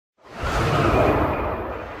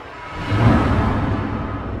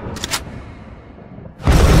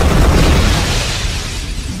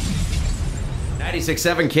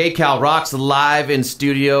96.7 KCAL rocks live in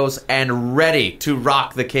studios and ready to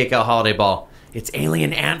rock the KCAL Holiday Ball. It's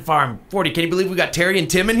Alien Ant Farm. 40, can you believe we got Terry and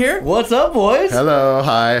Tim in here? What's up, boys? Hello,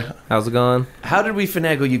 hi. How's it going? How did we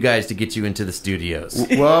finagle you guys to get you into the studios?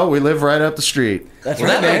 Well, we live right up the street. That's Well,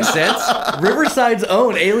 right, that man. makes sense. Riverside's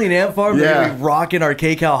own Alien Ant Farm. Yeah. We're going to be rocking our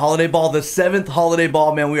KCAL Holiday Ball, the 7th Holiday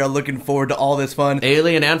Ball, man. We are looking forward to all this fun.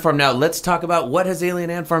 Alien Ant Farm. Now, let's talk about what has Alien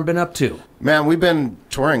Ant Farm been up to? Man, we've been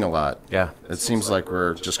touring a lot. Yeah. It seems like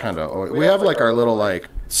we're just kind of... We have like our little like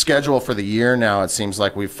schedule for the year now. It seems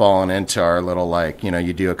like we've fallen into our little like, you know,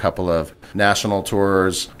 you do a couple of national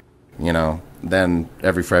tours, you know, then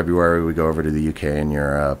every February we go over to the UK and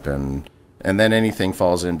Europe and then anything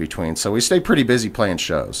falls in between. So we stay pretty busy playing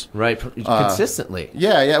shows. Right, consistently.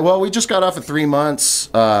 Yeah. Well, we just got off of 3 months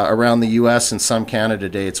around the U.S. and some Canada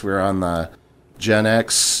dates. We were on the Gen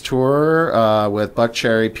X tour with Buck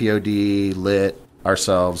Cherry, POD, Lit,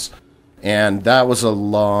 ourselves. And that was a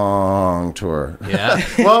long tour. Yeah.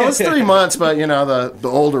 Well, it was 3 months, but, you know, the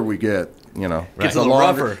older we get, you know, Gets a little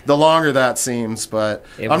rougher. the longer that seems. But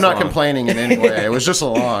It was I'm not long. complaining in any way. It was just it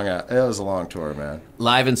was a long tour, man.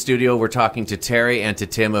 Live in studio, we're talking to Terry and to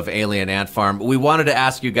Tim of Alien Ant Farm. We wanted to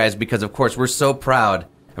ask you guys because, of course, we're so proud.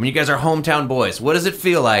 I mean, you guys are hometown boys. What does it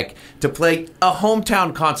feel like to play a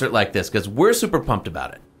hometown concert like this? Because we're super pumped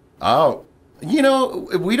about it. Oh, you know,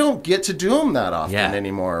 we don't get to do them that often Yeah.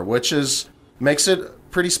 anymore, which makes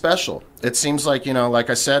it pretty special. It seems like, you know,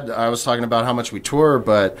 like I said, I was talking about how much we tour,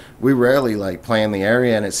 but we rarely like play in the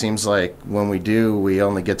area, and it seems like when we do, we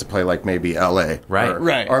only get to play like maybe LA.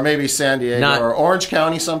 Right. Or maybe San Diego or Orange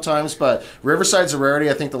County sometimes, but Riverside's a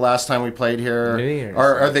rarity. I think the last time we played here, New Year's.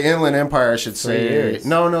 or the Inland Empire, I should say. years.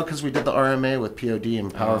 No, because we did the RMA with POD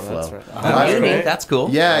and Powerflow. That's right. That's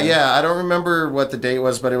cool. Yeah. I don't remember what the date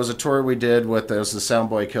was, but it was a tour we did with. It was the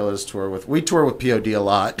Soundboy Killers tour with. We tour with POD a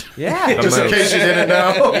lot. Yeah. Just in case you didn't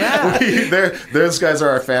know. Yeah. Those guys are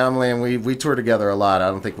our family, and we tour together a lot. I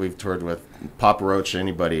don't think we've toured with Papa Roach or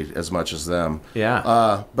anybody as much as them.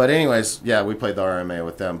 Yeah. But anyways, yeah, we played the RMA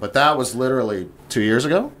with them. But that was literally 2 years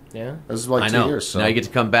ago. Yeah. It was like I 2 know. years. So. Now you get to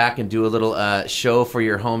come back and do a little show for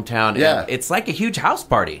your hometown. Yeah. And it's like a huge house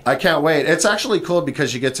party. I can't wait. It's actually cool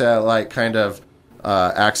because you get to like kind of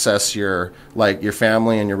access your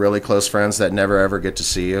family and your really close friends that never ever get to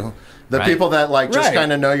see you. The Right. people that like just Right.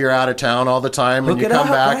 kind of know you're out of town all the time, Hook and you it come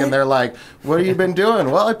up, back right? and they're like, "What have you been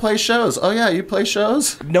doing?" Well, I play shows. Oh yeah, you play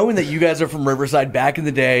shows? Knowing that you guys are from Riverside back in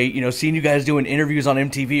the day, you know, seeing you guys doing interviews on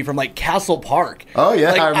MTV from like Castle Park. Oh,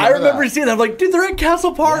 yeah, like, I remember that. seeing that. I'm like, dude, they're at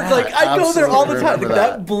Castle Park. Yeah, like, I go there all the absolutely time. remember That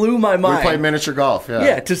that. blew my mind. We played miniature golf.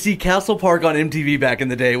 Yeah, to see Castle Park on MTV back in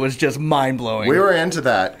the day was just mind blowing. We were into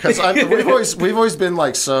that because we've always been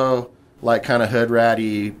like so like kind of hood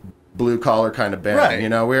ratty, blue collar kind of band. Right. You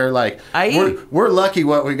know, we're like IE. we're lucky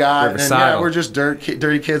what we got, and Riverside. yeah, we're just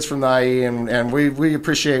dirty kids from the IE, and we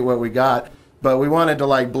appreciate what we got, but we wanted to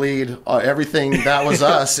like bleed everything that was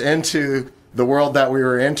us into the world that we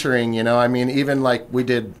were entering. You know, I mean, even like we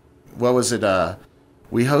did, what was it?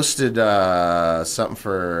 We hosted something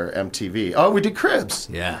for MTV. Oh, we did Cribs.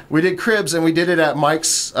 Yeah. We did Cribs, and we did it at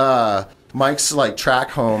Mike's like track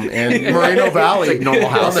home in Moreno Valley, It's like normal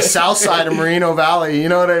house. on the south side of Moreno Valley. You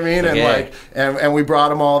know what I mean? And Yeah. like, and we brought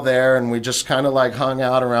them all there, and we just kind of like hung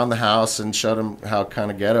out around the house and showed them how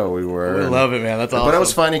kind of ghetto we were. I love it, man. That's awesome. But it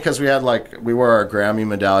was funny because we wore our Grammy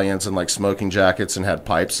medallions and like smoking jackets and had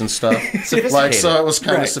pipes and stuff. Like, so it was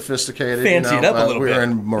kind of Right. sophisticated. Fancied up a little we bit. were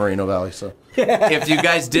in Moreno Valley, so. If you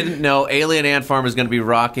guys didn't know, Alien Ant Farm is going to be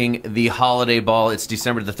rocking the Holiday Ball. It's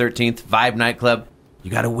December the 13th, Vibe Nightclub. You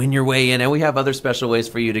got to win your way in, and we have other special ways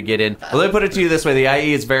for you to get in. Well, let me put it to you this way. The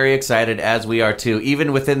IE is very excited, as we are too.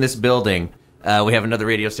 Even within this building, we have another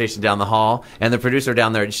radio station down the hall, and the producer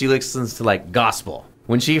down there, she listens to, like, gospel.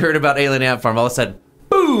 When she heard about Alien Ant Farm, all of a sudden,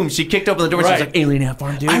 boom, she kicked open the door, and she was Right. like, Alien Ant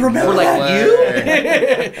Farm, dude. I remember We're like,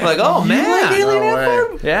 that. you? We're like, oh, man. like Alien Ant way.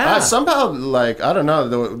 Farm? Yeah. Somehow, like, I don't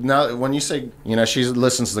know. Now, when you say, you know, she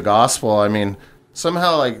listens to the gospel, I mean,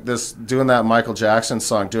 somehow, like, doing that Michael Jackson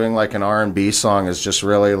song, doing, like, an R&B song is just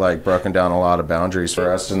really, like, broken down a lot of boundaries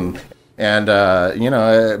for us. And you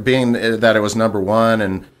know, being that it was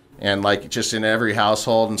 #1 and like, just in every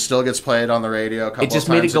household and still gets played on the radio a couple It just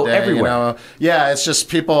of times made it go a day, everywhere. You know? Yeah, it's just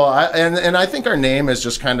people, and I think our name is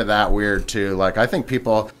just kind of that weird, too. Like, I think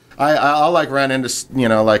people... I'll like run into, you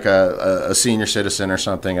know, like a senior citizen or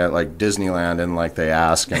something at like Disneyland, and like they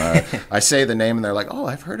ask, and I say the name, and they're like, "Oh,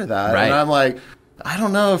 I've heard of that," Right. and I'm like, I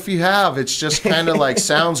don't know if you have. It's just kind of like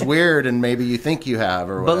sounds weird, and maybe you think you have,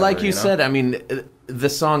 or whatever. But like you know? said, I mean, the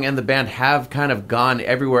song and the band have kind of gone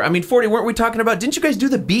everywhere. I mean, 40, weren't we talking about, didn't you guys do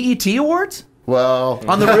the BET Awards? Well,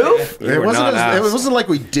 On the roof? it wasn't like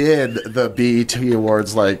we did the BET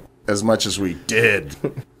Awards like as much as we did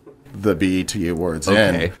the BET Awards.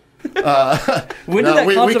 Okay. When did that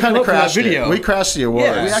we concept kind come of up for that crashed video? it. We crashed the awards.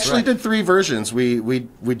 Yeah, we actually did 3 versions. We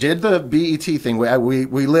did the BET thing. We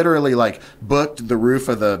literally like booked the roof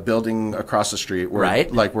of the building across the street, where,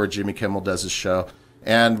 like where Jimmy Kimmel does his show,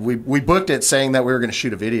 and we booked it saying that we were going to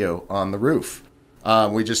shoot a video on the roof.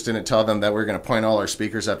 We just didn't tell them that we were going to point all our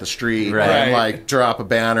speakers at the street and like drop a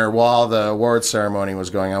banner while the award ceremony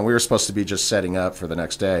was going on. We were supposed to be just setting up for the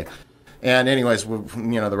next day. And anyways,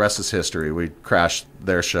 the rest is history. We crashed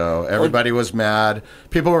their show. Everybody was mad.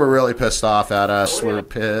 People were really pissed off at us. We were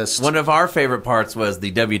pissed. One of our favorite parts was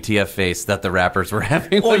the WTF face that the rappers were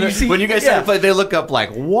having. Well, when you guys started playing, they look up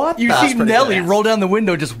like, what? You see Nelly roll down the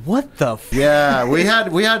window, just what the Yeah, we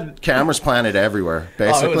had cameras planted everywhere,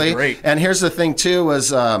 basically. Oh, it was great. And here's the thing, too, was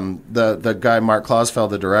the guy, Mark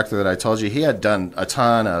Clausfeld, the director that I told you, he had done a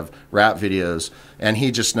ton of rap videos, and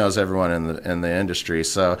he just knows everyone in the industry.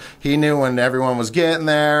 So he knew when everyone was getting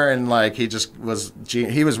there, and like he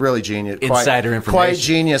was really genius. Insider information. Quite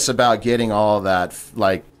genius about getting all of that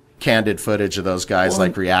like candid footage of those guys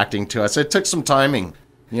like reacting to us. It took some timing.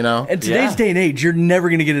 In today's day and age, you're never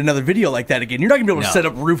going to get another video like that again. You're not going to be able to set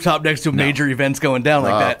up rooftop next to major events going down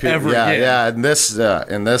like that ever again. Yeah,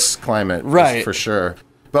 in this climate, for sure.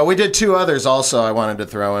 But we did 2 others also I wanted to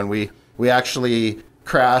throw in. We actually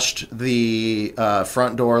crashed the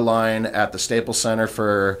front door line at the Staples Center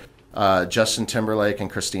for Justin Timberlake and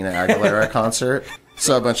Christina Aguilera concert.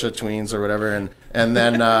 So a bunch of tweens or whatever. And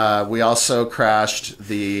then we also crashed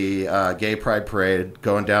the Gay Pride Parade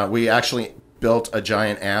going down. We actually built a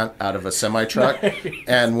giant ant out of a semi-truck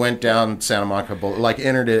and went down Santa Monica Boulevard, like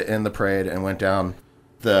entered it in the parade and went down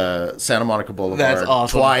the Santa Monica Boulevard. That's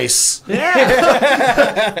awesome. Twice.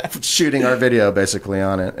 Shooting our video basically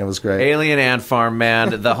on it. It was great. Alien Ant Farm,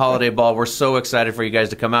 man. The Holiday Ball. We're so excited for you guys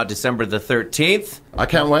to come out December the 13th. I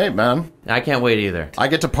can't wait, man. I can't wait either. I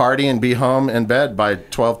get to party and be home in bed by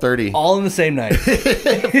 12:30. All in the same night.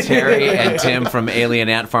 Terry and Tim from Alien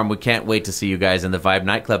Ant Farm, we can't wait to see you guys in the Vibe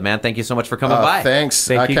nightclub, man. Thank you so much for coming by.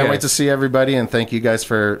 Thanks. I can't wait to see everybody, and thank you guys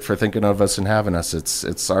for thinking of us and having us.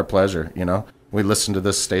 It's our pleasure, We listened to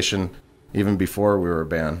this station even before we were a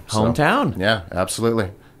band. Hometown. Yeah,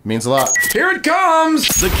 absolutely. Means a lot. Here it comes!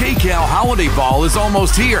 The KCAL Holiday Ball is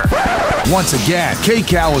almost here. Once again,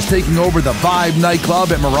 KCAL is taking over the Vibe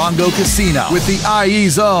nightclub at Morongo Casino with the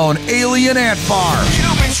IE's own Alien Ant Farm.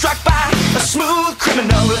 You've been struck by a smooth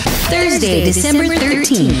criminal. Thursday, December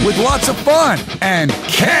 13th. With lots of fun and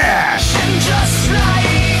cash. And just like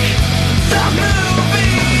the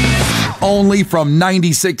movies. Only from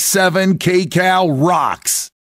 96.7 KCAL Rocks.